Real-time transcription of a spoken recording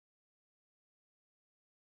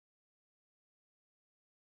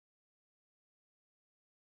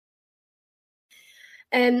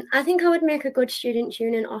I think I would make a good student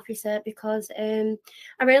union officer because I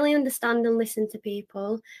really understand and listen to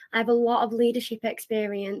people. I have a lot of leadership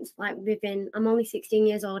experience. I'm only 16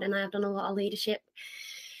 years old and I have done a lot of leadership.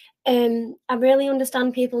 I really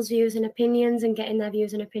understand people's views and opinions and getting their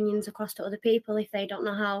views and opinions across to other people if they don't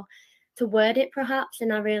know how to word it, perhaps.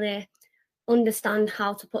 And I really understand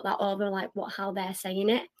how to put that over, how they're saying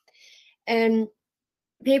it.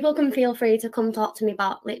 People can feel free to come talk to me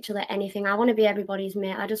about literally anything. I want to be everybody's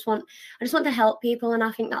mate. I just want to help people, and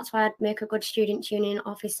I think that's why I'd make a good student union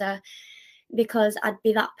officer, because I'd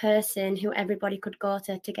be that person who everybody could go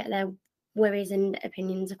to get their worries and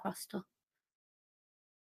opinions across to.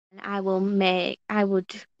 I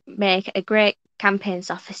would make a great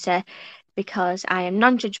campaigns officer because I am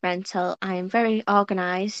non-judgmental, I am very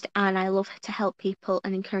organised, and I love to help people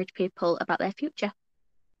and encourage people about their future.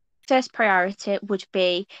 First priority would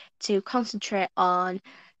be to concentrate on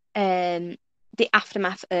the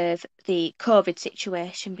aftermath of the COVID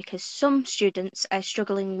situation because some students are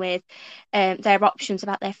struggling with their options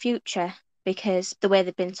about their future because the way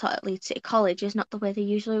they've been taught at Leeds City College is not the way they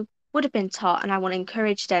usually would have been taught, and I want to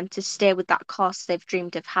encourage them to stay with that course they've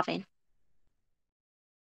dreamed of having.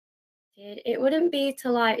 It wouldn't be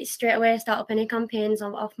to straight away start up any campaigns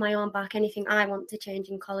off my own back, anything I want to change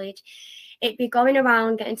in college. It'd be going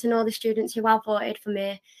around getting to know the students who have voted for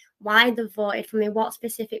me, why they voted for me, what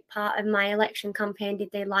specific part of my election campaign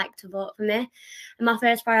did they like to vote for me. And my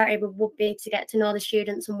first priority would be to get to know the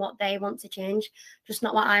students and what they want to change, just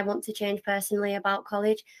not what I want to change personally about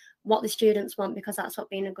college, what the students want, because that's what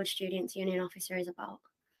being a good student union officer is about.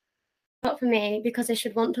 Vote for me because they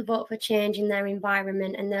should want to vote for change in their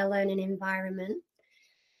environment and their learning environment.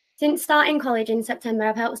 Since starting college in September,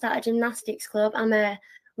 I've helped start a gymnastics club. I'm a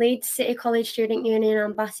Leeds City College Student Union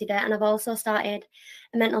ambassador, and I've also started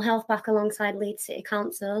a mental health pack alongside Leeds City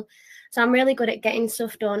Council. So I'm really good at getting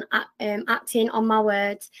stuff done, acting on my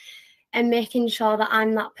words, and making sure that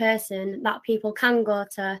I'm that person that people can go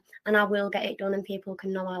to and I will get it done, and people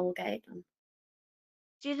can know I will get it done.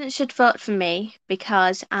 Students should vote for me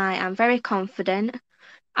because I am very confident.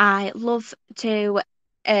 I love to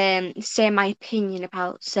say my opinion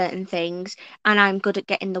about certain things, and I'm good at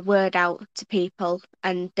getting the word out to people,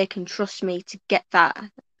 and they can trust me to get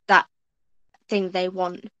that thing they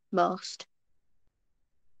want most.